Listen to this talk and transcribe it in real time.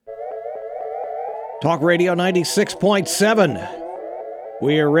Talk Radio 96.7.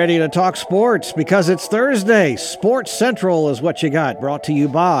 We are ready to talk sports because it's Thursday. Sports Central is what you got, brought to you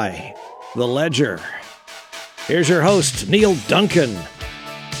by The Ledger. Here's your host, Neil Duncan. Hey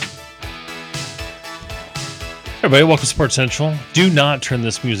everybody, welcome to Sports Central. Do not turn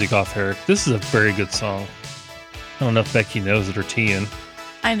this music off, Eric. This is a very good song. I don't know if Becky knows it or Tian.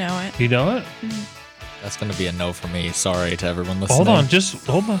 I know it. You know it? Mm-hmm. That's going to be a no for me. Sorry to everyone listening.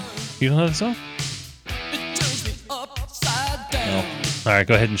 Hold on. You don't know the song? No. All right,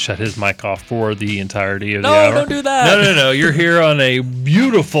 go ahead and shut his mic off for the entirety of the hour. No, don't do that. No. You're here on a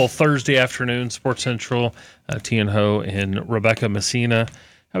beautiful Thursday afternoon, Sports Central. Tian Ho and Rebecca Messina.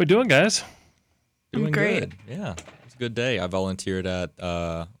 How we doing, guys? Doing great. Good. Yeah, it's a good day. I volunteered at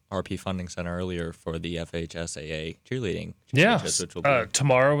RP Funding Center earlier for the FHSAA cheerleading. Yes, Which will be,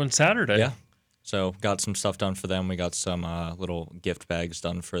 tomorrow and Saturday. yeah. So got some stuff done for them. We got some little gift bags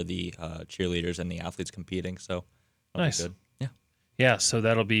done for the cheerleaders and the athletes competing. So that'll Nice. be good. Yeah. Yeah, so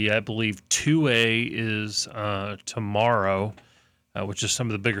that'll be, I believe, 2A is tomorrow, which is some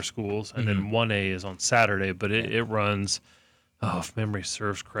of the bigger schools, and then 1A is on Saturday, but it runs, if memory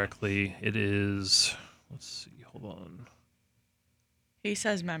serves correctly, it is, let's see, hold on. He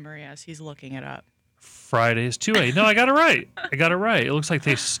says memory as he's looking it up. Friday is 2A. No, I got it right. It looks like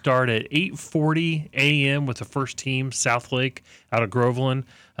they start at 8:40 a.m. with the first team, Southlake, out of Groveland.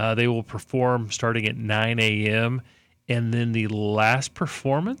 They will perform starting at 9 a.m., and then the last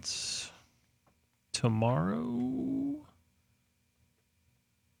performance tomorrow,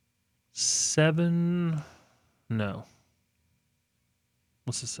 7, no.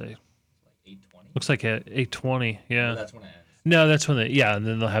 What's it say? 8:20. Looks like at 8:20, yeah. That's when it ends. No, that's when and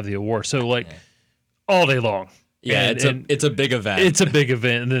then they'll have the award. So, all day long. Yeah, it's a big event. It's a big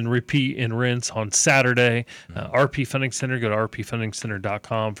event, and then repeat and rinse on Saturday. RP Funding Center, go to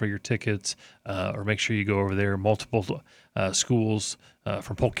rpfundingcenter.com for your tickets, or make sure you go over there. Multiple schools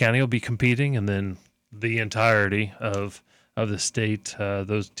from Polk County will be competing, and then the entirety of the state,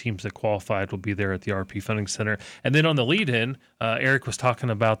 those teams that qualified will be there at the RP Funding Center. And then on the lead-in, Eric was talking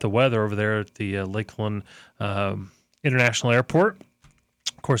about the weather over there at the Lakeland International Airport.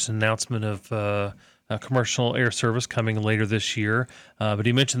 Of course, an announcement of commercial air service coming later this year. But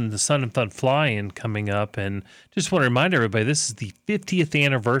he mentioned the Sun and Fun Fly-In coming up. And just want to remind everybody, this is the 50th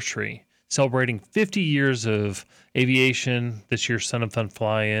anniversary, celebrating 50 years of aviation, this year's Sun and Fun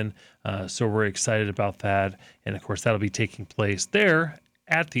Fly-In. So we're excited about that. And, of course, that'll be taking place there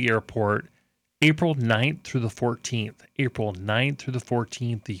at the airport April 9th through the 14th. April 9th through the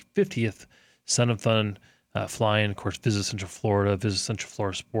 14th, the 50th Sun and Fun Fly-In. Of course, Visit Central Florida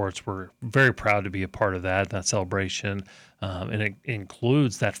Sports. We're very proud to be a part of that celebration. And it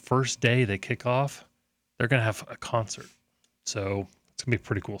includes that first day they kick off. They're going to have a concert. So it's going to be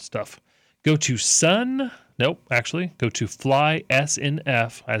pretty cool stuff. Go to go to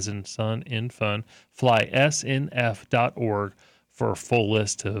FlySNF, as in sun in fun, flysnf.org for a full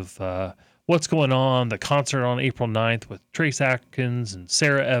list of what's going on, the concert on April 9th with Trace Atkins and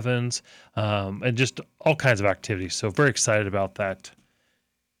Sarah Evans, and just all kinds of activities. So very excited about that.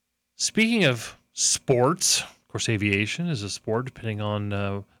 Speaking of sports, of course, aviation is a sport, depending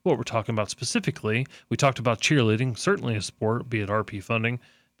on what we're talking about specifically. We talked about cheerleading, certainly a sport, be it RP funding,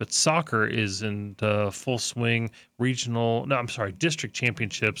 but soccer is in full swing. District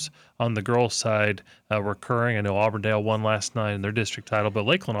championships on the girls' side recurring. I know Auburndale won last night in their district title, but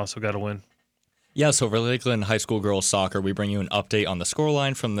Lakeland also got a win. Yeah, so for Lakeland High School Girls Soccer, we bring you an update on the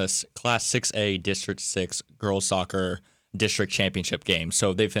scoreline from this Class 6A District 6 Girls Soccer District Championship game.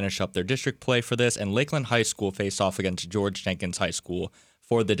 So they finished up their district play for this, and Lakeland High School faced off against George Jenkins High School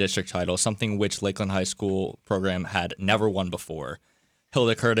for the district title, something which Lakeland High School program had never won before.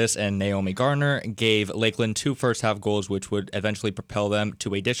 Hilda Curtis and Naomi Garner gave Lakeland 2 first-half goals, which would eventually propel them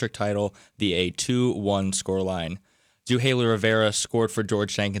to a district title via a 2-1 scoreline. Zuhaila Rivera scored for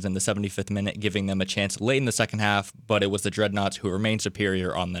George Jenkins in the 75th minute, giving them a chance late in the second half, but it was the Dreadnoughts who remained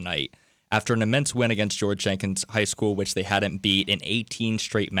superior on the night. After an immense win against George Jenkins High School, which they hadn't beat in 18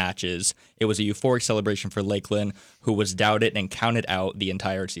 straight matches, it was a euphoric celebration for Lakeland, who was doubted and counted out the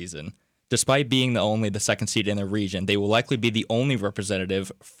entire season. Despite being only the second seed in the region, they will likely be the only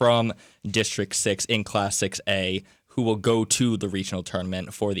representative from District 6 in Class 6A who will go to the regional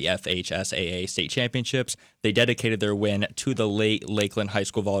tournament for the FHSAA state championships. They dedicated their win to the late Lakeland High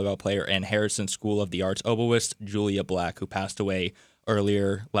School volleyball player and Harrison School of the Arts oboist, Julia Black, who passed away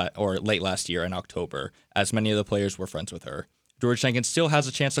late last year in October, as many of the players were friends with her. George Jenkins still has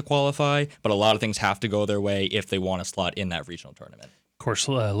a chance to qualify, but a lot of things have to go their way if they want a slot in that regional tournament. course,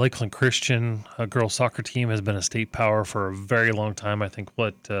 Lakeland Christian girls soccer team has been a state power for a very long time. I think,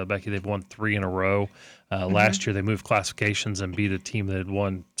 Becky, they've won 3 in a row. Last year, they moved classifications and beat a team that had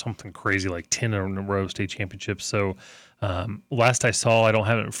won something crazy like 10 in a row state championships. So last I saw, I don't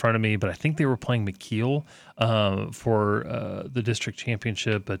have it in front of me, but I think they were playing McKeel for the district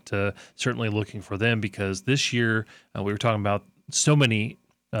championship, but certainly looking for them because this year we were talking about so many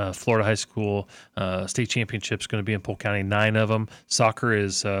Florida high school state championships going to be in Polk County, 9 of them. Soccer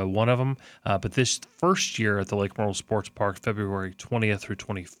is one of them. But this first year at the Lake Myrtle Sports Park, February 20th through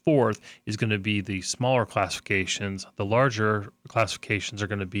 24th, is going to be the smaller classifications. The larger classifications are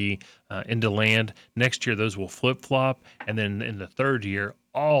going to be into land. Next year, those will flip-flop. And then in the third year,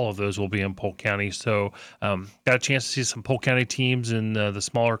 all of those will be in Polk County. So got a chance to see some Polk County teams in the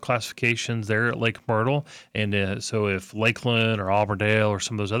smaller classifications there at Lake Myrtle. And so if Lakeland or Auburndale or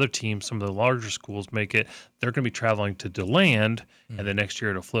some of those other teams, some of the larger schools make it, they're going to be traveling to DeLand, and then next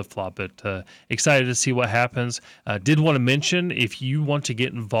year it'll flip-flop. But excited to see what happens. Did want to mention, if you want to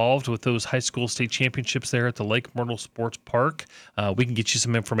get involved with those high school state championships there at the Lake Myrtle Sports Park, we can get you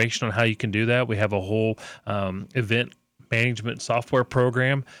some information on how you can do that. We have a whole event management software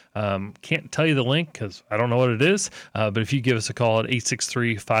program. Can't tell you the link because I don't know what it is, but if you give us a call at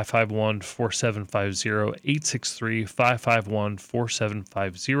 863-551-4750,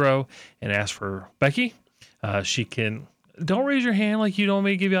 863-551-4750, and ask for Becky, she can. Don't raise your hand like you don't want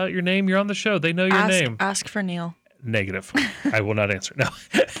me to give out your name. You're on the show. They know your name. Ask for Neil. Negative. I will not answer. No.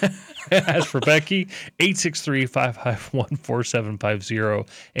 As for Becky, 863-551-4750.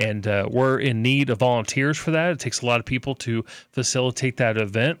 And we're in need of volunteers for that. It takes a lot of people to facilitate that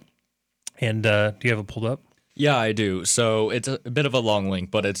event. And do you have it pulled up? Yeah, I do. So it's a bit of a long link,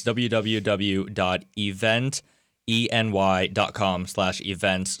 but it's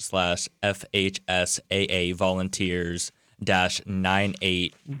www.event.com/events/FHSAA volunteers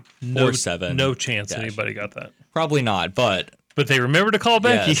 -9847. No chance anybody got that. Probably not, but they remember to call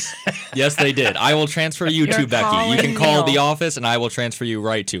Becky. Yes, yes they did. I will transfer you to Becky. You can call the office, and I will transfer you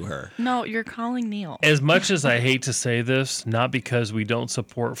right to her. No, you're calling Neil. As much as I hate to say this, not because we don't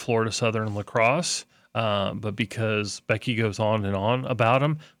support Florida Southern lacrosse, but because Becky goes on and on about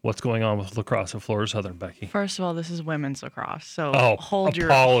them. What's going on with lacrosse at Florida Southern, Becky? First of all, this is women's lacrosse, so apologies.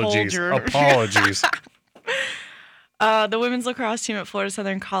 Apologies. The women's lacrosse team at Florida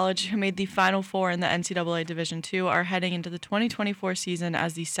Southern College, who made the Final Four in the NCAA Division II, are heading into the 2024 season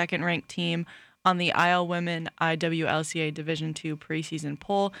as the second-ranked team on the IL Women IWLCA Division II preseason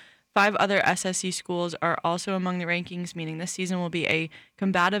poll. 5 other SSC schools are also among the rankings, meaning this season will be a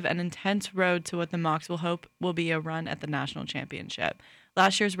combative and intense road to what the Mocs will hope will be a run at the national championship.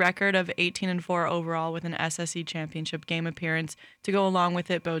 Last year's record of 18-4 overall with an SSC championship game appearance to go along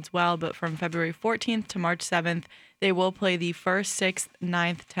with it bodes well, but from February 14th to March 7th, they will play the 1st, 6th,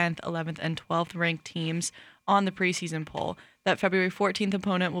 9th, 10th, 11th, and 12th ranked teams on the preseason poll. That February 14th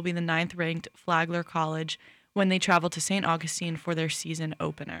opponent will be the 9th ranked Flagler College when they travel to St. Augustine for their season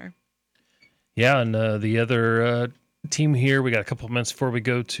opener. Yeah, and the other team here, we got a couple of minutes before we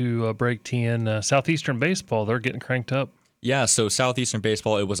go to break, TN. Southeastern Baseball, they're getting cranked up. Yeah, so Southeastern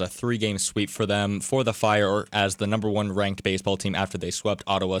Baseball, it was a 3-game sweep for them for the Fire as the number 1 ranked baseball team after they swept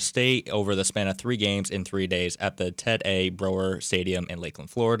Ottawa State over the span of 3 games in 3 days at the Ted A. Brower Stadium in Lakeland,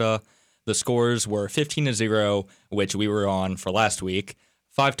 Florida. The scores were 15-0, which we were on for last week,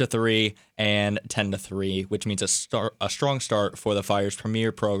 5-3, and 10-3, which means a strong start for the Fire's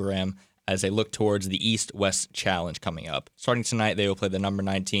premier program as they look towards the East-West Challenge coming up. Starting tonight, they will play the number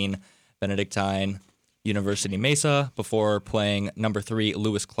 19 Benedictine University Mesa before playing number 3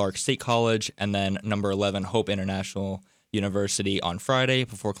 Lewis Clark State College and then number 11 Hope International University on Friday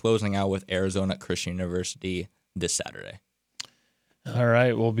before closing out with Arizona Christian University this Saturday. All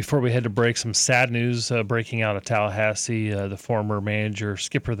right. Well, before we head to break, some sad news breaking out of Tallahassee. The former manager,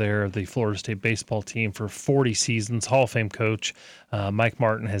 skipper there of the Florida State baseball team for 40 seasons, Hall of Fame coach, Mike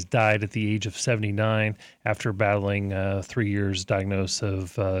Martin, has died at the age of 79 after battling 3 years diagnosis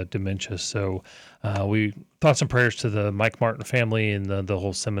of dementia. So we thoughts and prayers to the Mike Martin family and the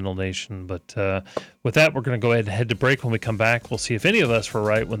whole Seminole Nation. But with that, we're going to go ahead and head to break. When we come back, we'll see if any of us were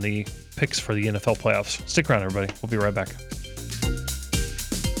right when the picks for the NFL playoffs. Stick around, everybody. We'll be right back.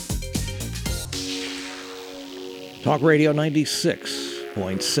 Talk Radio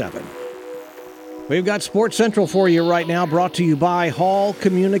 96.7. We've got Sports Central for you right now, brought to you by Hall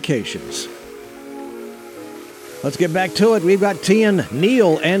Communications. Let's get back to it. We've got Tian,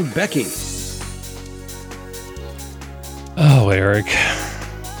 Neil, and Becky. Oh, Eric.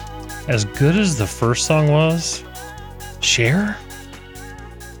 As good as the first song was, Cher?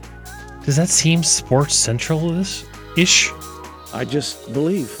 Does that seem Sports Central-ish? I just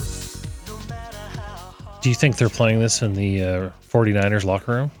believe. Do you think they're playing this in the 49ers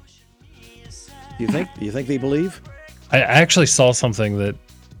locker room? Do you think they believe? I actually saw something that.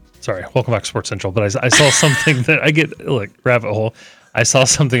 Sorry, welcome back to Sports Central. But I saw something that I get rabbit hole. I saw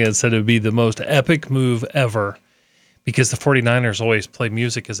something that said it would be the most epic move ever, because the 49ers always play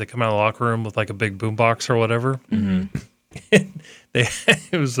music as they come out of the locker room with like a big boombox or whatever. Mm-hmm.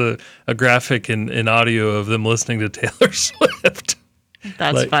 It was a graphic and audio of them listening to Taylor Swift.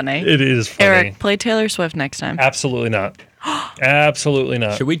 That's funny. It is funny. Eric, play Taylor Swift next time. Absolutely not. Absolutely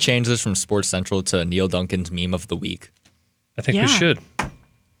not. Should we change this from Sports Central to Neil Duncan's meme of the week? I think we should.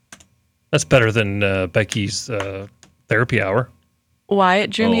 That's better than Becky's therapy hour. Wyatt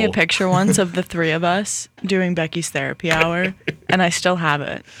drew me a picture once of the three of us doing Becky's therapy hour, and I still have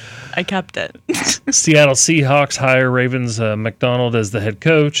it. I kept it. Seattle Seahawks hire Ravens McDonald as the head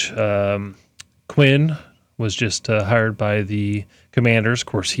coach. Quinn was just hired by the Commanders. Of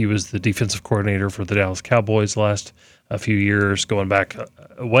course, he was the defensive coordinator for the Dallas Cowboys the last few years. Going back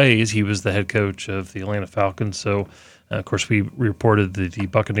a ways, he was the head coach of the Atlanta Falcons. So, of course, we reported that the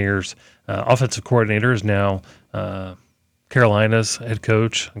Buccaneers offensive coordinator is now Carolina's head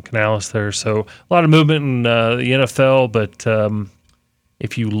coach, and Canales there. So a lot of movement in the NFL, but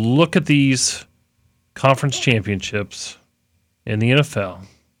if you look at these conference championships in the NFL,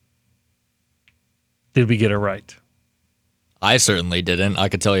 did we get it right? I certainly didn't. I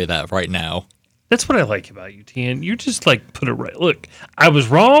could tell you that right now. That's what I like about you, Tian. You just put it right. Look, I was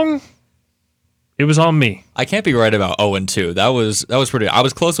wrong. It was on me. I can't be right about 0-2. That was pretty. I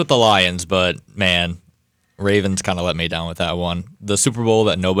was close with the Lions, but man, Ravens kind of let me down with that one. The Super Bowl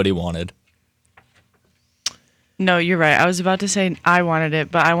that nobody wanted. No, you're right. I was about to say I wanted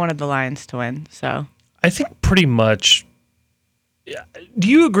it, but I wanted the Lions to win. So I think pretty much. Do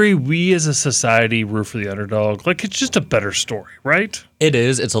you agree we as a society root for the underdog? It's just a better story, right? It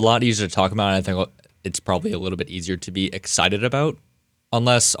is. It's a lot easier to talk about, and I think it's probably a little bit easier to be excited about.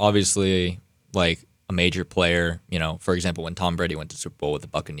 Unless, obviously, a major player, for example, when Tom Brady went to Super Bowl with the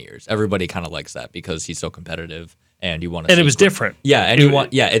Buccaneers, everybody kind of likes that because he's so competitive, and you want to. And it was different. Yeah, and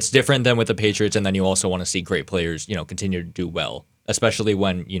it's different than with the Patriots, and then you also want to see great players, continue to do well, especially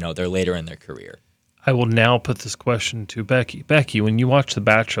when they're later in their career. I will now put this question to Becky. Becky, when you watch The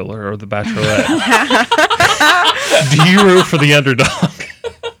Bachelor or The Bachelorette, do you root for the underdog?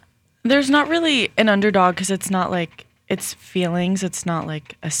 There's not really an underdog because it's not it's feelings. It's not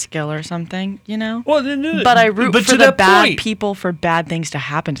a skill or something, Well, but I root for the bad people for bad things to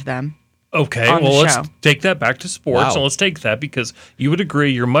happen to them. Okay, well, let's take that back to sports, and let's take that because you would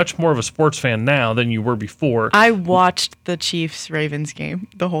agree you're much more of a sports fan now than you were before. I watched the Chiefs-Ravens game,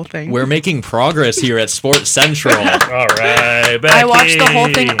 the whole thing. We're making progress here at Sports Central. All right, Becky. I watched the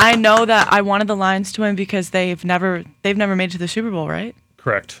whole thing. I know that I wanted the Lions to win because they've never made it to the Super Bowl, right?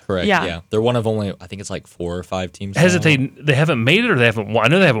 Correct. Yeah. They're one of only, I think it's 4 or 5 teams. They haven't made it or they haven't won? I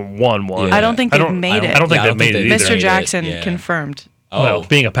know they haven't won one. Yeah. I don't think they've made it. I don't think they've made it either. Mr. Jackson confirmed. Oh. Well,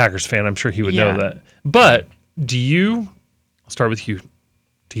 being a Packers fan, I'm sure he would know that. But I'll start with you,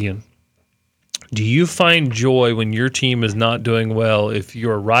 Tian. Do you find joy when your team is not doing well if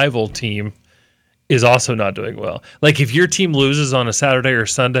your rival team is also not doing well? If your team loses on a Saturday or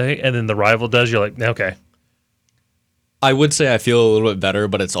Sunday and then the rival does, you're like, okay. I would say I feel a little bit better,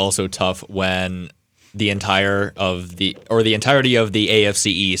 but it's also tough when the entirety of the AFC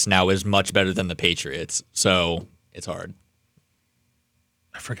East now is much better than the Patriots. So it's hard.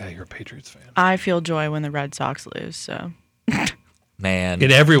 I forgot you're a Patriots fan. I feel joy when the Red Sox lose, so. Man.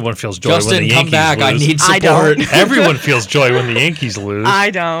 And everyone feels joy Justin, when the Yankees come back. lose. I need support. I don't. Everyone feels joy when the Yankees lose.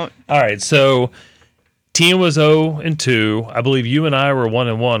 I don't. All right, so Tian was 0-2. I believe you and I were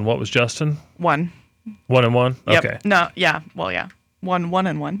 1-1. What was Justin? 1. 1-1? Yep. Okay. No, yeah. Well, yeah.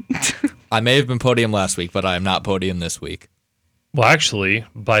 1-1. I may have been podium last week, but I am not podium this week. Well, actually,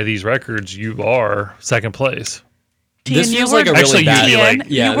 by these records, you are second place. This feels you like were, a really actually, bad. you'd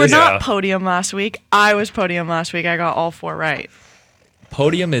be you were this- not podium last week. I was podium last week. I got all 4 right.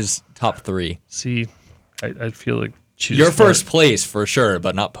 Podium is top 3. See, I feel like she's You're smart. first place for sure,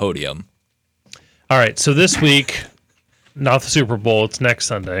 but not podium. All right, so this week, not the Super Bowl. It's next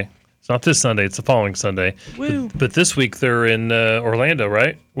Sunday. It's not this Sunday. It's the following Sunday. Woo. But this week they're in Orlando,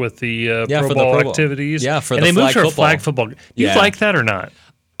 right? With the Yeah, Pro for the Bowl Pro Bowl. activities. Yeah, for and the they moved flag to a football. flag football. You Yeah. like that or not?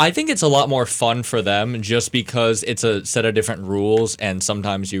 I think it's a lot more fun for them just because it's a set of different rules, and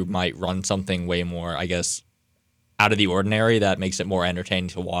sometimes you might run something way more, I guess, out of the ordinary that makes it more entertaining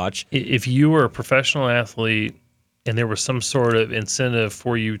to watch. If you were a professional athlete and there was some sort of incentive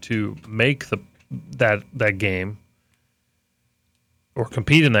for you to make that game or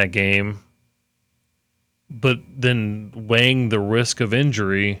compete in that game, but then weighing the risk of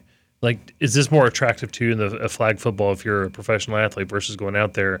injury, like, is this more attractive to you in a flag football if you're a professional athlete versus going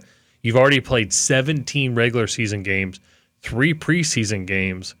out there? You've already played 17 regular season games, 3 preseason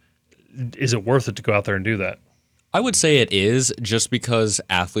games. Is it worth it to go out there and do that? I would say it is, just because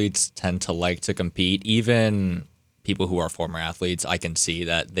athletes tend to like to compete. Even people who are former athletes, I can see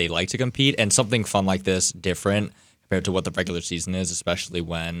that they like to compete, and something fun like this, different compared to what the regular season is, especially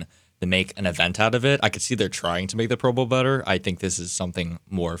when they make an event out of it. I could see they're trying to make the Pro Bowl better. I think this is something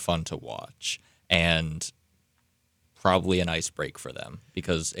more fun to watch and probably a nice break for them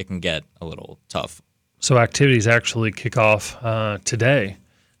because it can get a little tough. So activities actually kick off today.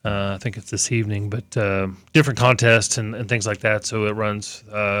 I think it's this evening, but different contests and things like that. So it runs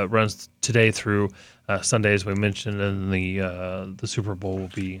today through Sunday, as we mentioned, and the Super Bowl will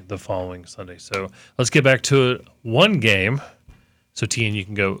be the following Sunday. So let's get back to it. One game. So Tian, you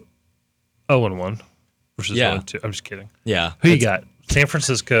can go 0-1 versus 0-2. I'm just kidding. Yeah. Who you got? San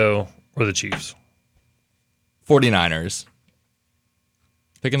Francisco or the Chiefs? 49ers.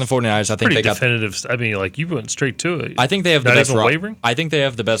 Picking the 49ers, I think Pretty they definitive. I mean, like, you went straight to it. I think they have the Not best even wavering? I think they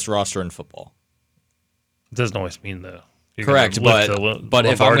have the best roster in football. It doesn't always mean though. Correct, but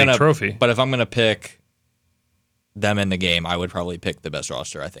if I'm gonna trophy. But if I'm gonna pick them in the game, I would probably pick the best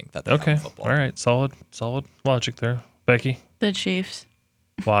roster I think that they have in football. All right, solid logic there, Becky. The Chiefs.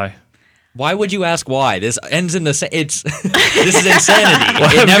 Why? Why would you ask why? This ends in the same. This is insanity.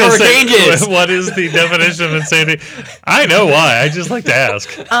 It never changes. What is the definition of insanity? I know why. I just like to ask.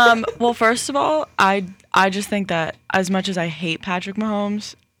 Well, first of all, I just think that as much as I hate Patrick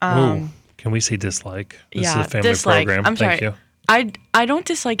Mahomes, Ooh, can we say dislike? This is a family dislike. program. I'm sorry. Thank you. I don't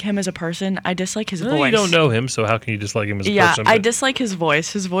dislike him as a person. I dislike his No, voice. you don't know him, so how can you dislike him as a person? I dislike his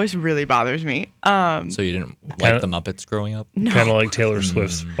voice. His voice really bothers me. So you didn't like the Muppets growing up? Kind of like Taylor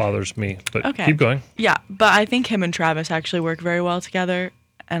Swift's bothers me. But Okay. keep going. Yeah, but I think him and Travis actually work very well together,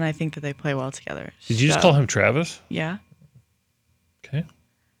 and I think that they play well together. Did you just call him Travis? Yeah. Okay.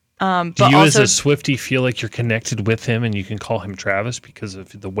 But Do you, also, as a Swiftie, feel like you're connected with him and you can call him Travis because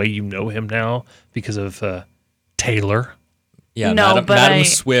of the way you know him now, because of Taylor? Yeah, No, but Madam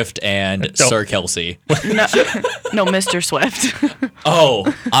Swift and Sir Kelsey. no, Mr. Swift.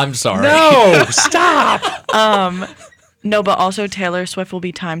 Oh, I'm sorry. No, stop. No, but also Taylor Swift will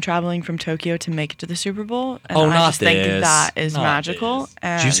be time traveling from Tokyo to make it to the Super Bowl. And Oh, I not just think this. that is Not magical. this.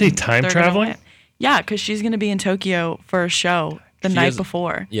 And Did you say time they're gonna traveling? win. Yeah, because she's going to be in Tokyo for a show the She night is-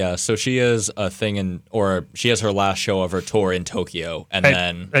 before. Yeah, so she has a thing she has her last show of her tour in Tokyo, and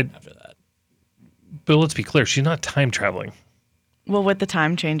then after that. But let's be clear, she's not time traveling. Well, with the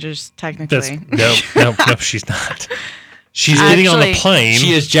time changes, technically. No, she's not. She's getting on the Actually, plane.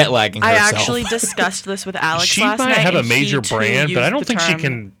 She is jet lagging I herself. actually discussed this with Alex She last might night. have a and major he, too, brand, but I used don't the think she term-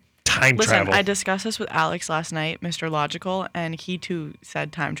 can time Listen, travel. I discussed this with Alex last night, Mr. Logical, and he too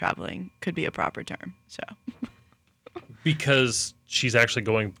said time traveling could be a proper term. So Because she's actually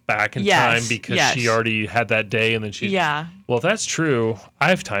going back in Yes, time because yes. she already had that day and then she. yeah, Well, if that's true,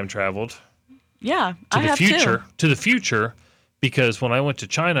 I've time traveled yeah, to I the have future. too. To the future, because when I went to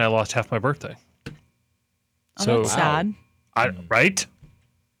China, I lost half my birthday. Oh, So that's sad. Right?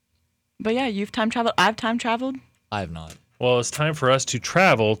 But yeah, you've time traveled. I've time traveled. I have not. Well, it's time for us to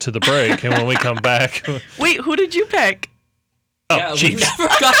travel to the break, and when we come back, Wait, who did you pick? Yeah, we Chiefs,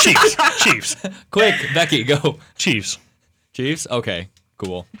 forgot. Chiefs, Quick, Becky, go. Chiefs. Chiefs? Okay,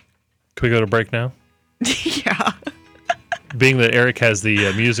 cool. Can we go to break now? Yeah. Being that Eric has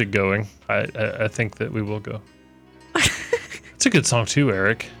the music going, I think that we will go. It's a good song too,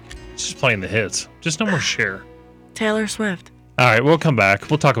 Eric. It's just playing the hits. Just no more Cher. Taylor Swift. All right, we'll come back.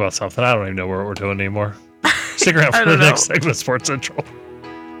 We'll talk about something. I don't even know what we're doing anymore. Stick around for the don't know. next segment of Sports Central.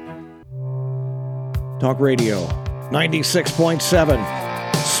 Talk Radio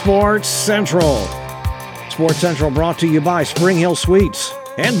 96.7 Sports Central. Sports Central brought to you by Spring Hill Suites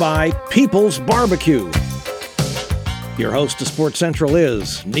and by People's Barbecue. Your host of Sports Central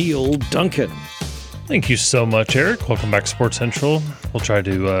is Neil Duncan. Thank you so much, Eric. Welcome back to Sports Central. We'll try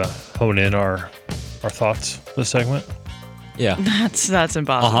to hone in our thoughts this segment. Yeah. That's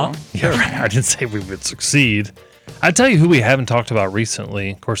impossible. Yeah, right. I didn't say we would succeed. I'd tell you who we haven't talked about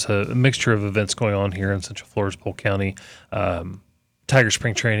recently. Of course, a mixture of events going on here in Central Florida's Polk County. Tiger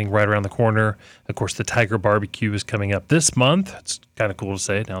Spring Training right around the corner. Of course, the Tiger Barbecue is coming up this month. It's kind of cool to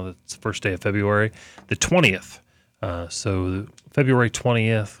say now that it's the first day of February, the 20th. So February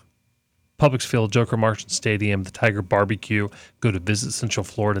 20th, Publix Field, Joker Marchant Stadium, the Tiger Barbecue. Go to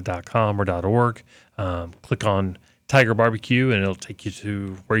visitcentralflorida.com or .org. Click on Tiger Barbecue, and it'll take you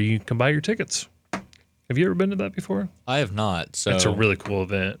to where you can buy your tickets. Have you ever been to that before? I have not. So It's a really cool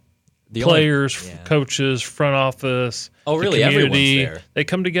event. players, coaches, front office. Oh, really? The Everyone's community, there. they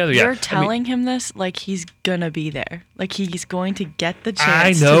come together. You're Yeah, telling him this like he's gonna be there, like he's going to get the I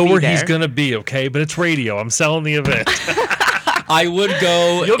chance. know to be where there. he's gonna be. Okay, but it's radio. I'm selling the event. I would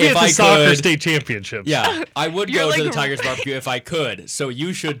go You'll be if at the I soccer could. state championships. Yeah, I would You're go to like the Tigers barbecue if I could. So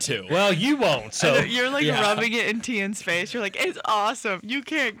you should too. Well, you won't. So You're like Yeah. rubbing it in Tian's face. You're like, it's awesome. You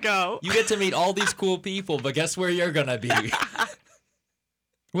can't go. You get to meet all these cool people, but guess where you're gonna be?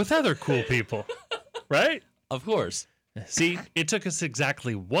 with other cool people, right? Of course. See, it took us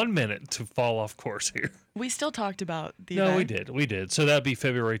exactly 1 minute to fall off course here. We still talked about the No, event. we did. So that'd be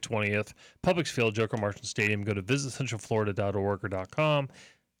February 20th, Publix Field, Joker Marchant Stadium. Go to visitcentralflorida.org or .com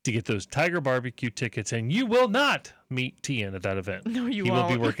to get those Tiger Barbecue tickets, and you will not meet Tian at that event. No, you he won't.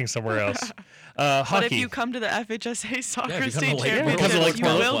 will be working somewhere else. But Hockey. if you come to the FHSA Soccer Yeah, if you come State to Lake Championship, World, Lake Championships, you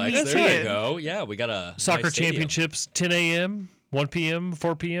World will Complex, meet there you Tian. go. Yeah, we got a Soccer nice stadium. championships, 10 a.m., 1 p.m.,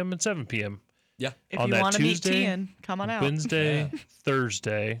 4 p.m., and 7 p.m. Yeah. If on you that want to meet Tuesday, Tian, come on out. Wednesday,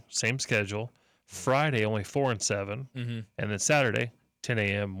 Thursday, same schedule. Friday, only 4 and 7. Mm-hmm. And then Saturday, 10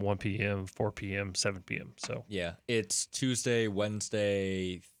 a.m., 1 p.m., 4 p.m., 7 p.m. So Yeah, it's Tuesday,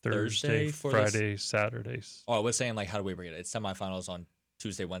 Wednesday, Thursday, for this- Friday, Saturdays. Oh, I was saying, like, how do we break it? It's semifinals on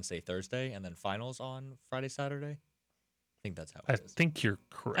Tuesday, Wednesday, Thursday, and then finals on Friday, Saturday? I think that's how I it is. think you're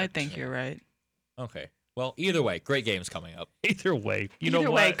correct. I think you're right. Okay. Well, either way, great games coming up. Either way, you Either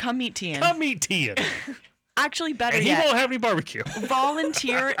know way, what? come meet Tian. Come meet Tian. Actually, better And he yet, won't have any barbecue.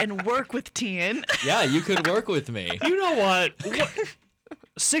 volunteer and work with Tian. Yeah, you could work with me. You know what?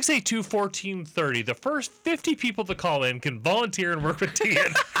 682-1430. The first 50 people to call in can volunteer and work with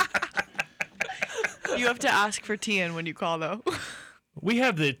Tian. You have to ask for Tian when you call, though. We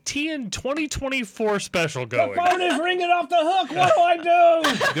have the Tian 2024 special going. Phone is ringing off the hook. What do I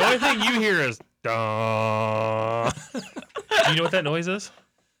do? The only thing you hear is, "Duh." Do you know what that noise is?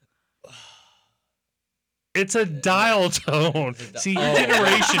 It's a dial tone. See, your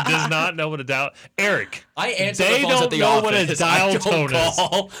generation does not know what a dial. Eric, I answer they the phones don't at the know what a office. dial I don't tone is.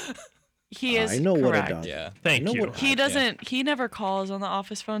 call. He is I know correct. what it does. Yeah, Thank know you. what- He doesn't. He never calls on the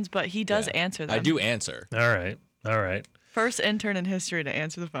office phones, but he does answer them. I do answer. All right. All right. First intern in history to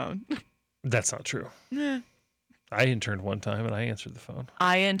answer the phone. That's not true. I interned one time and I answered the phone.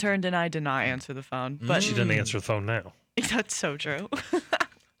 I interned and I did not answer the phone, but She doesn't answer the phone now. that's so true.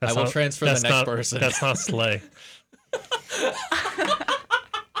 That's I will transfer the that's next not- person. That's not slay.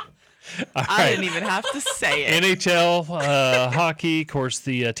 All I right. didn't even have to say it. NHL hockey, of course,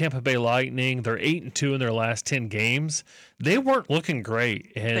 the Tampa Bay Lightning, they're 8-2 in their last 10 games. They weren't looking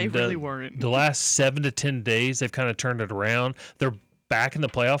great. And They really weren't. The last 7 to 10 days, they've kind of turned it around. They're back in the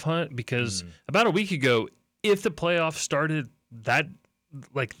playoff hunt because about a week ago, if the playoffs started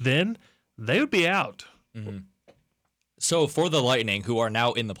then, they would be out. So for the Lightning, who are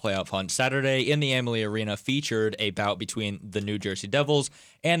now in the playoff hunt, Saturday in the Amalie Arena featured a bout between the New Jersey Devils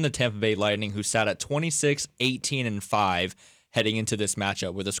and the Tampa Bay Lightning, who sat at 26, 18, and 5 heading into this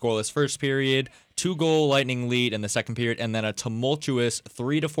matchup with a scoreless first period, 2-goal Lightning lead in the second period, and then a tumultuous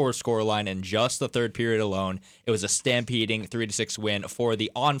 3-4 scoreline in just the third period alone. It was a stampeding 3-6 win for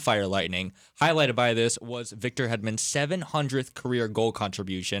the on-fire Lightning. Highlighted by this was Victor Hedman's 700th career goal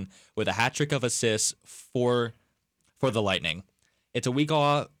contribution with a hat trick of assists for the Lightning. It's a week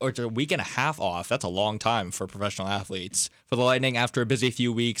off, or it's a week and a half off. That's a long time for professional athletes. For the Lightning after a busy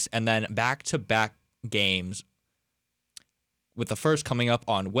few weeks, and then back-to-back games, with the first coming up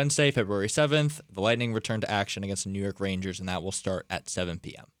on Wednesday, February 7th. The Lightning return to action against the New York Rangers, and that will start at 7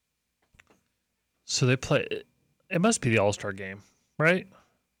 p.m. So they play. It must be the All-Star game, right?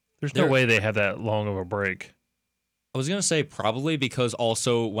 There's no They're- way they have that long of a break. I was going to say probably because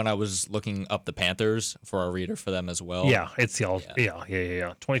also when I was looking up the Panthers for our reader for them as well. Yeah, it's the all. Yeah.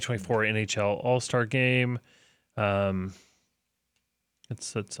 2024 NHL All-Star game.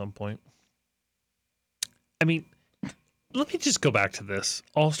 It's at some point. I mean, let me just go back to this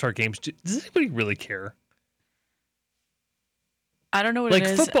All-Star games. Does anybody really care? I don't know what Like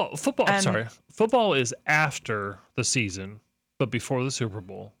it is. football. I'm sorry. Football is after the season, but before the Super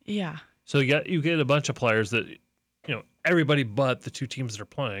Bowl. Yeah. So you get a bunch of players that, everybody but the two teams that are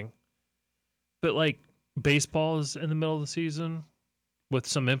playing. But like baseball is in the middle of the season with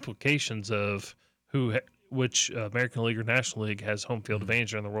some implications of which American League or National League has home field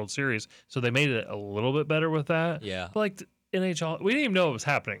advantage in the World Series. So they made it a little bit better with that. Yeah. But like the NHL, we didn't even know it was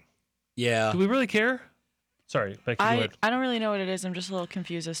happening. Yeah. Do we really care? Sorry, Becky, go ahead. I don't really know what it is. I'm just a little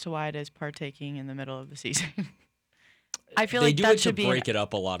confused as to why it is partaking in the middle of the season. I feel They like do that it to should be break it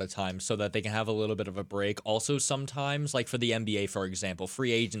up a lot of times so that they can have a little bit of a break. Also, sometimes, like for the NBA, for example,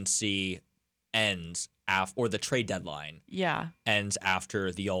 free agency ends or the trade deadline Yeah. ends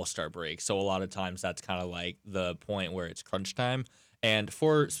after the All-Star break. So a lot of times that's kind of like the point where it's crunch time. And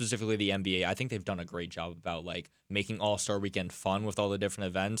for specifically the NBA, I think they've done a great job about like making All-Star Weekend fun with all the different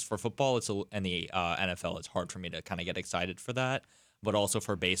events. For football, and the NFL, it's hard for me to kind of get excited for that. But also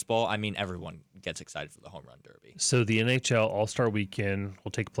for baseball, I mean, everyone gets excited for the Home Run Derby. So the NHL All-Star Weekend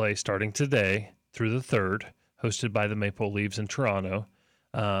will take place starting today through the 3rd, hosted by the Maple Leafs in Toronto.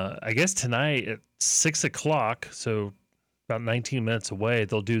 I guess tonight at 6 o'clock, so about 19 minutes away,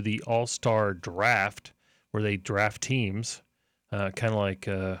 they'll do the All-Star Draft, where they draft teams, kind of like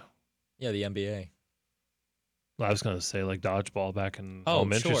Yeah, the NBA. I was going to say like dodgeball back in Oh,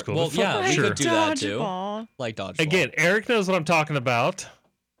 elementary sure. school. Well, but yeah, we sure. could do that too. Dodgeball. Like dodgeball. Again, Eric knows what I'm talking about.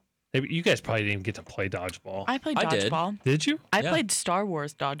 You guys probably didn't even get to play dodgeball. I played I did. dodgeball. Did you? I Yeah. played Star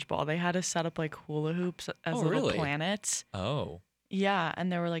Wars dodgeball. They had us set up like hula hoops as Oh, little really? planets. Oh. Yeah,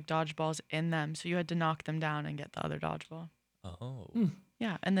 and there were like dodgeballs in them, so you had to knock them down and get the other dodgeball. Oh.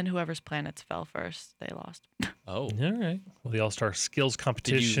 Yeah, and then whoever's planets fell first, they lost. Oh. All right. Well, the All-Star Skills Did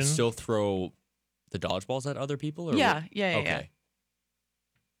Competition. you still throw the dodgeballs at other people? Or Yeah, what? yeah. Okay.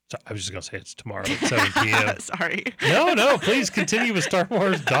 So I was just going to say it's tomorrow at 7 p.m. Sorry. No, please continue with Star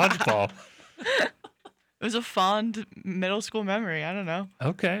Wars dodgeball. It was a fond middle school memory. I don't know.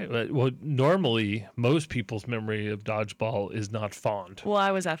 Okay. Well, normally most people's memory of dodgeball is not fond. Well,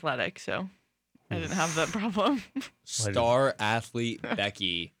 I was athletic, so I didn't have that problem. Star athlete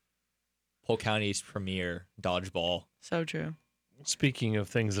Becky, Polk County's premier dodgeball. So true. Speaking of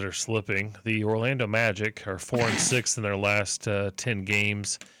things that are slipping, the Orlando Magic are 4-6 in their last 10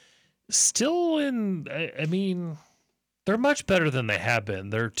 games. Still I mean, they're much better than they have been.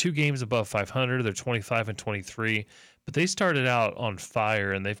 They're 2 games above 500. They're 25-23, but they started out on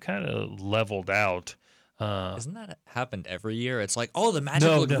fire and they've kind of leveled out. Isn't that happened every year? It's like, oh, the Magic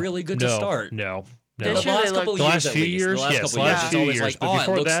look really good to start. No. This The year last they couple looked- The years last at few least. years, The last yes, couple the years, last it's few always years. like, But oh, it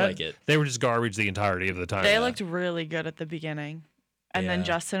before looks that, like it. they were just garbage the entirety of the time. They looked really good at the beginning. And then Yeah.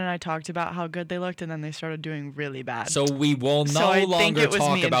 Justin and I talked about how good they looked, and then they started doing really bad. So we will So no I think longer it was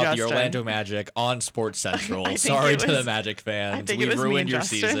talk me and about the Justin. Orlando Magic on Sports Central. I think Sorry it to the was- Magic fans. think We it was me ruined and your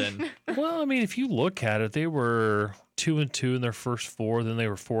Justin. season. Well, I mean, if you look at it, they were 2-2 in their first 4, then they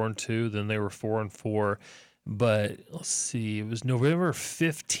were 4-2, then they were 4-4. But let's see, it was November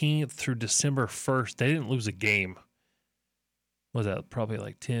 15th through December 1st. They didn't lose a game. Was that probably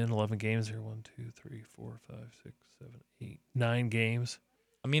like 10, 11 games here? 1, 2, 3, 4, 5, 6, 7, 8, 9 games.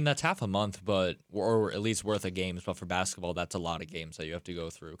 I mean, that's half a month, or at least worth of games. But for basketball, that's a lot of games that you have to go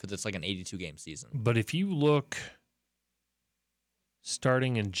through because it's like an 82-game season. But if you look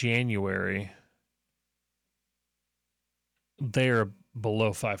starting in January, they're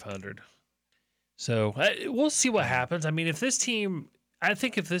below 500. So we'll see what happens. I mean, I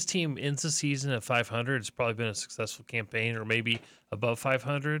think if this team ends the season at 500, it's probably been a successful campaign, or maybe above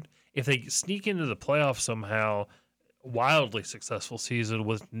 500. If they sneak into the playoffs somehow, wildly successful season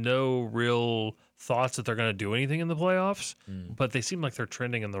with no real thoughts that they're going to do anything in the playoffs, but they seem like they're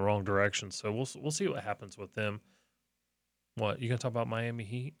trending in the wrong direction. So we'll see what happens with them. What, you going to talk about Miami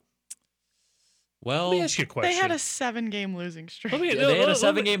Heat? Well, Let me ask you a question. they had a 7-game losing streak. Let me- yeah, no, they had a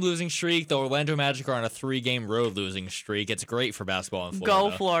let me- 7-game losing streak. The Orlando Magic are on a 3-game road losing streak. It's great for basketball in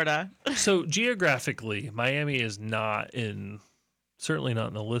Florida. Go Florida. So geographically, Miami is certainly not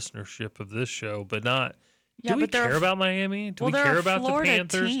in the listenership of this show, but not. Yeah, do we but they're care a- about Miami? Do we they're care a about Florida the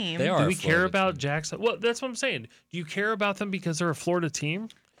Panthers? team. They are. Do a we care Florida about team. Jackson? Well, that's what I'm saying. Do you care about them because they're a Florida team?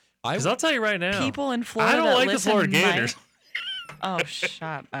 I Because I'll tell you right now, People in Florida I don't that like the listen Florida might- Gators. Oh,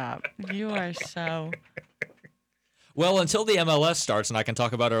 shut up. You are so... Well, until the MLS starts and I can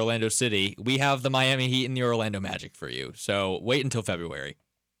talk about Orlando City, we have the Miami Heat and the Orlando Magic for you. So wait until February,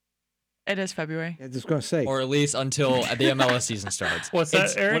 It is February. I was just going to say, or at least until the MLS season starts. What's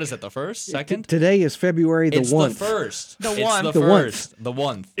that, Eric? What is it? The first, second? today is February the It's 1st. the first. The It's one. The The first. The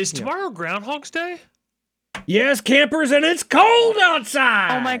one. Is tomorrow Groundhog's Day? Yes, campers, and it's cold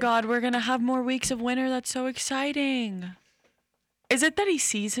outside. Oh my God, we're going to have more weeks of winter. That's so exciting. Is it that he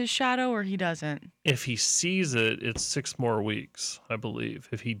sees his shadow or he doesn't? If he sees it, it's 6 more weeks, I believe.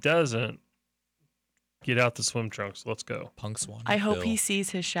 If he doesn't, get out the swim trunks. Let's go. Punk Swan. I hope Bill. he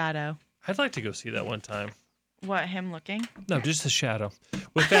sees his shadow. I'd like to go see that one time. What, him looking? No, just the shadow.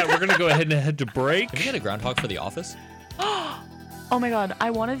 With that, we're going to go ahead and head to break. Have you got a groundhog for the office? Oh my God,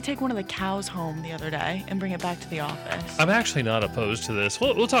 I wanted to take one of the cows home the other day and bring it back to the office. I'm actually not opposed to this.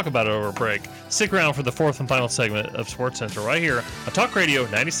 We'll talk about it over break. Stick around for the 4th and final segment of Sports Central right here on Talk Radio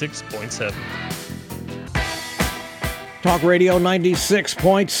 96.7. Talk Radio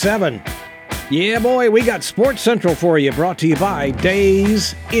 96.7. Yeah, boy, we got Sports Central for you, brought to you by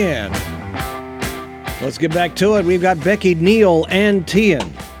Days Inn. Let's get back to it. We've got Becky, Neal, and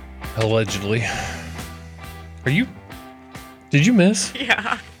Tian. Allegedly. Did you miss?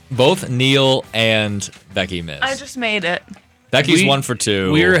 Yeah. Both Neal and Becky missed. I just made it. Becky's 1 for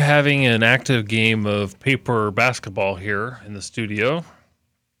 2. We're having an active game of paper basketball here in the studio.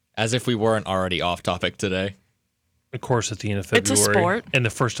 As if we weren't already off topic today. Of course, at the end of February It's a sport. and the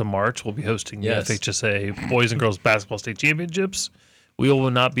 1st of March, we'll be hosting Yes. the FHSA Boys and Girls Basketball State Championships. We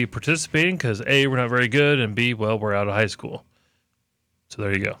will not be participating because A, we're not very good, and B, well, we're out of high school. So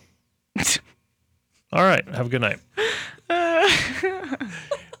there you go. All right. Have a good night.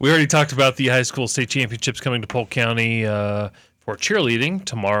 We already talked about the high school state championships coming to Polk County for cheerleading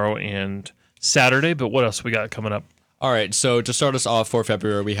tomorrow and Saturday, but what else we got coming up? All right, so to start us off for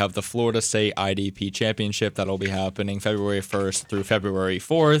February, we have the Florida State IDP Championship that'll be happening February 1st through February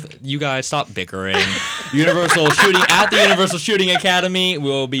 4th. You guys, stop bickering. Universal Shooting at the Universal Shooting Academy.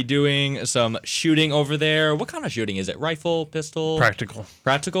 We'll be doing some shooting over there. What kind of shooting is it? Rifle, pistol? Practical.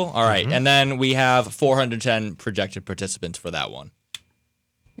 Practical? All right, and then we have 410 projected participants for that one.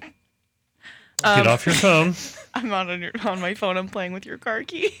 Get off your phone. I'm on my phone. I'm playing with your car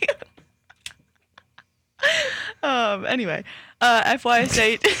key. Anyway,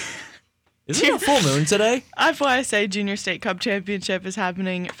 FYSA. Is it a full moon today? FYSA Junior State Cup Championship is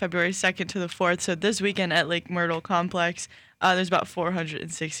happening February 2nd to the 4th. So this weekend at Lake Myrtle Complex, there's about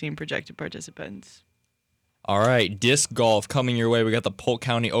 416 projected participants. All right, disc golf coming your way. We got the Polk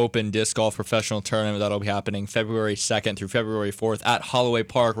County Open Disc Golf Professional Tournament that'll be happening February 2nd through February 4th at Holloway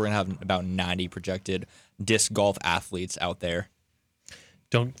Park. We're going to have about 90 projected disc golf athletes out there.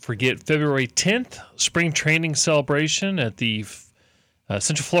 Don't forget February 10th, spring training celebration at the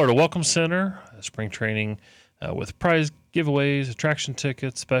Central Florida Welcome Center. Spring training with prize giveaways, attraction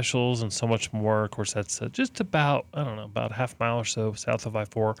tickets, specials, and so much more. Of course, that's just about a half mile or so south of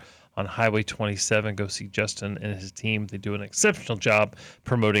I-4 on Highway 27. Go see Justin and his team. They do an exceptional job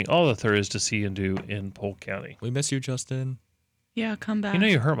promoting all that there is to see and do in Polk County. We miss you, Justin. Yeah, come back. You know,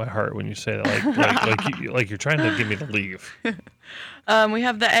 you hurt my heart when you say that, like you're trying to get me to leave. We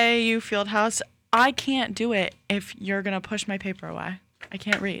have the AAU Fieldhouse. I can't do it if you're going to push my paper away. I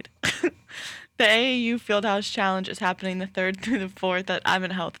can't read. The AAU Fieldhouse Challenge is happening the 3rd through the 4th at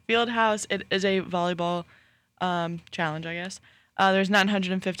Advent Health Fieldhouse. It is a volleyball challenge, I guess. There's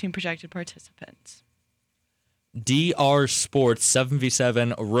 915 projected participants. DR Sports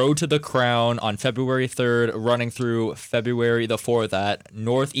 7v7 Road to the Crown on February 3rd, running through February the 4th at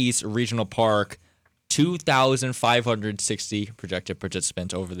Northeast Regional Park. 2,560 projected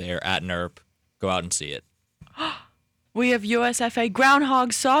participants over there at NERP. Go out and see it. We have USFA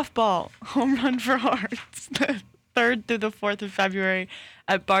Groundhog Softball Home Run for Hearts the 3rd through the 4th of February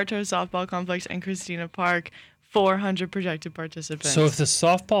at Bartow Softball Complex and Christina Park. 400 projected participants. So if the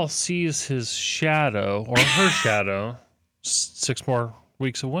softball sees his shadow or her shadow, 6 more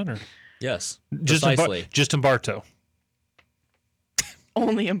weeks of winter. Yes, Precisely. Just in Bartow.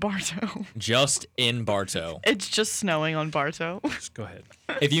 Only in Bartow. Just in Bartow. It's just snowing on Bartow. Just go ahead.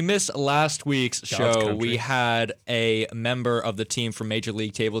 If you missed last week's show, country. we had a member of the team from Major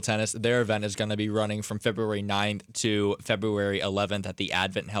League Table Tennis. Their event is going to be running from February 9th to February 11th at the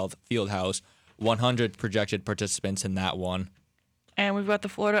Advent Health Fieldhouse. 100 projected participants in that one. And we've got the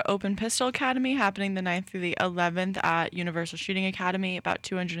Florida Open Pistol Academy happening the 9th through the 11th at Universal Shooting Academy, about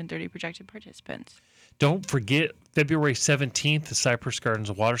 230 projected participants. Don't forget February 17th, the Cypress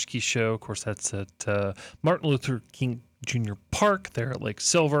Gardens Water Ski Show. Of course, that's at Martin Luther King Jr. Park there at Lake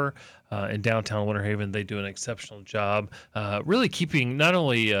Silver in downtown Winter Haven. They do an exceptional job really keeping not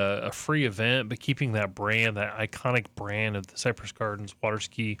only a free event, but keeping that brand, that iconic brand of the Cypress Gardens Water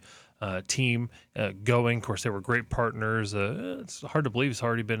Ski team going. Of course, they were great partners. It's hard to believe it's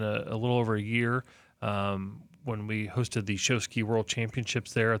already been a little over a year when we hosted the Show Ski World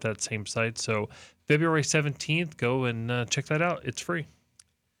Championships there at that same site. So February 17th, go and check that out. It's free.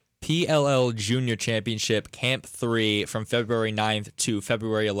 PLL Junior Championship Camp 3 from February 9th to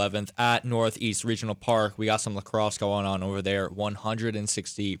February 11th at Northeast Regional Park. We got some lacrosse going on over there.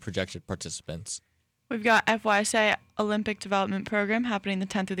 160 projected participants. We've got FYSA Olympic Development Program happening the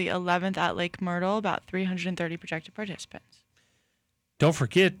 10th through the 11th at Lake Myrtle, about 330 projected participants. Don't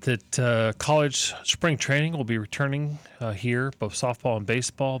forget that college spring training will be returning here, both softball and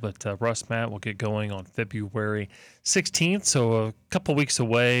baseball, but Russ Matt will get going on February 16th, so a couple weeks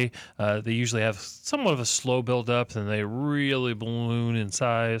away. They usually have somewhat of a slow build-up, and they really balloon in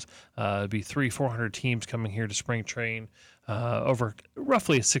size. It'll be 300-400 teams coming here to spring train over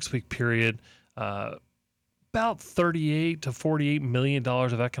roughly a 6-week period. about $38 to $48 million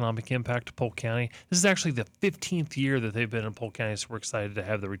of economic impact to Polk County. This is actually the 15th year that they've been in Polk County, so we're excited to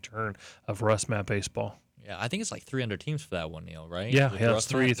have the return of Russ Mat baseball. Yeah, I think it's like 300 teams for that one, Neil, right? Yeah, With it's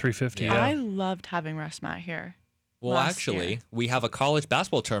Russ Mat? 350. Yeah. Yeah. I loved having Russ Mat here. Well, last actually, year. we have a college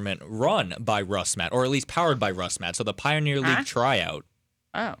basketball tournament run by Russ Mat, or at least powered by Russ Mat. So the Pioneer League Huh? tryout.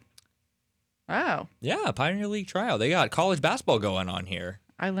 Oh. Oh. Yeah, Pioneer League tryout. They got college basketball going on here.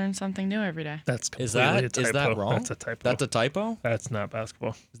 I learn something new every day. That's Is completely that a is that typo. wrong? That's a typo. That's a typo? That's not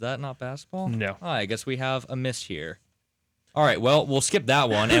basketball. Is that not basketball? No. Oh, I guess we have a miss here. All right, well, we'll skip that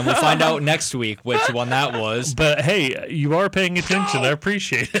one, and we'll find out next week which one that was. But hey, you are paying attention. I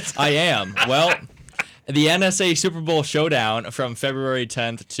appreciate it. I am. Well, the NSA Super Bowl Showdown from February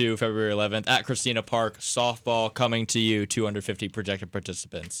 10th to February 11th at Christina Park. Softball coming to you, 250 projected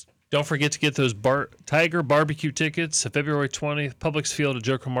participants. Don't forget to get those Tiger Barbecue tickets. February 20th, Publix Field at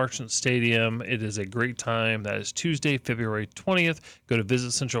Joker Marchant Stadium. It is a great time. That is Tuesday, February 20th. Go to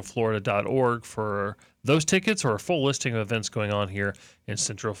visitcentralflorida.org for those tickets or a full listing of events going on here in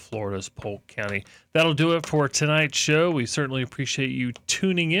Central Florida's Polk County. That'll do it for tonight's show. We certainly appreciate you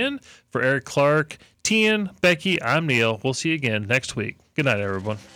tuning in. For Eric Clark, Tian, Becky, I'm Neil. We'll see you again next week. Good night, everyone.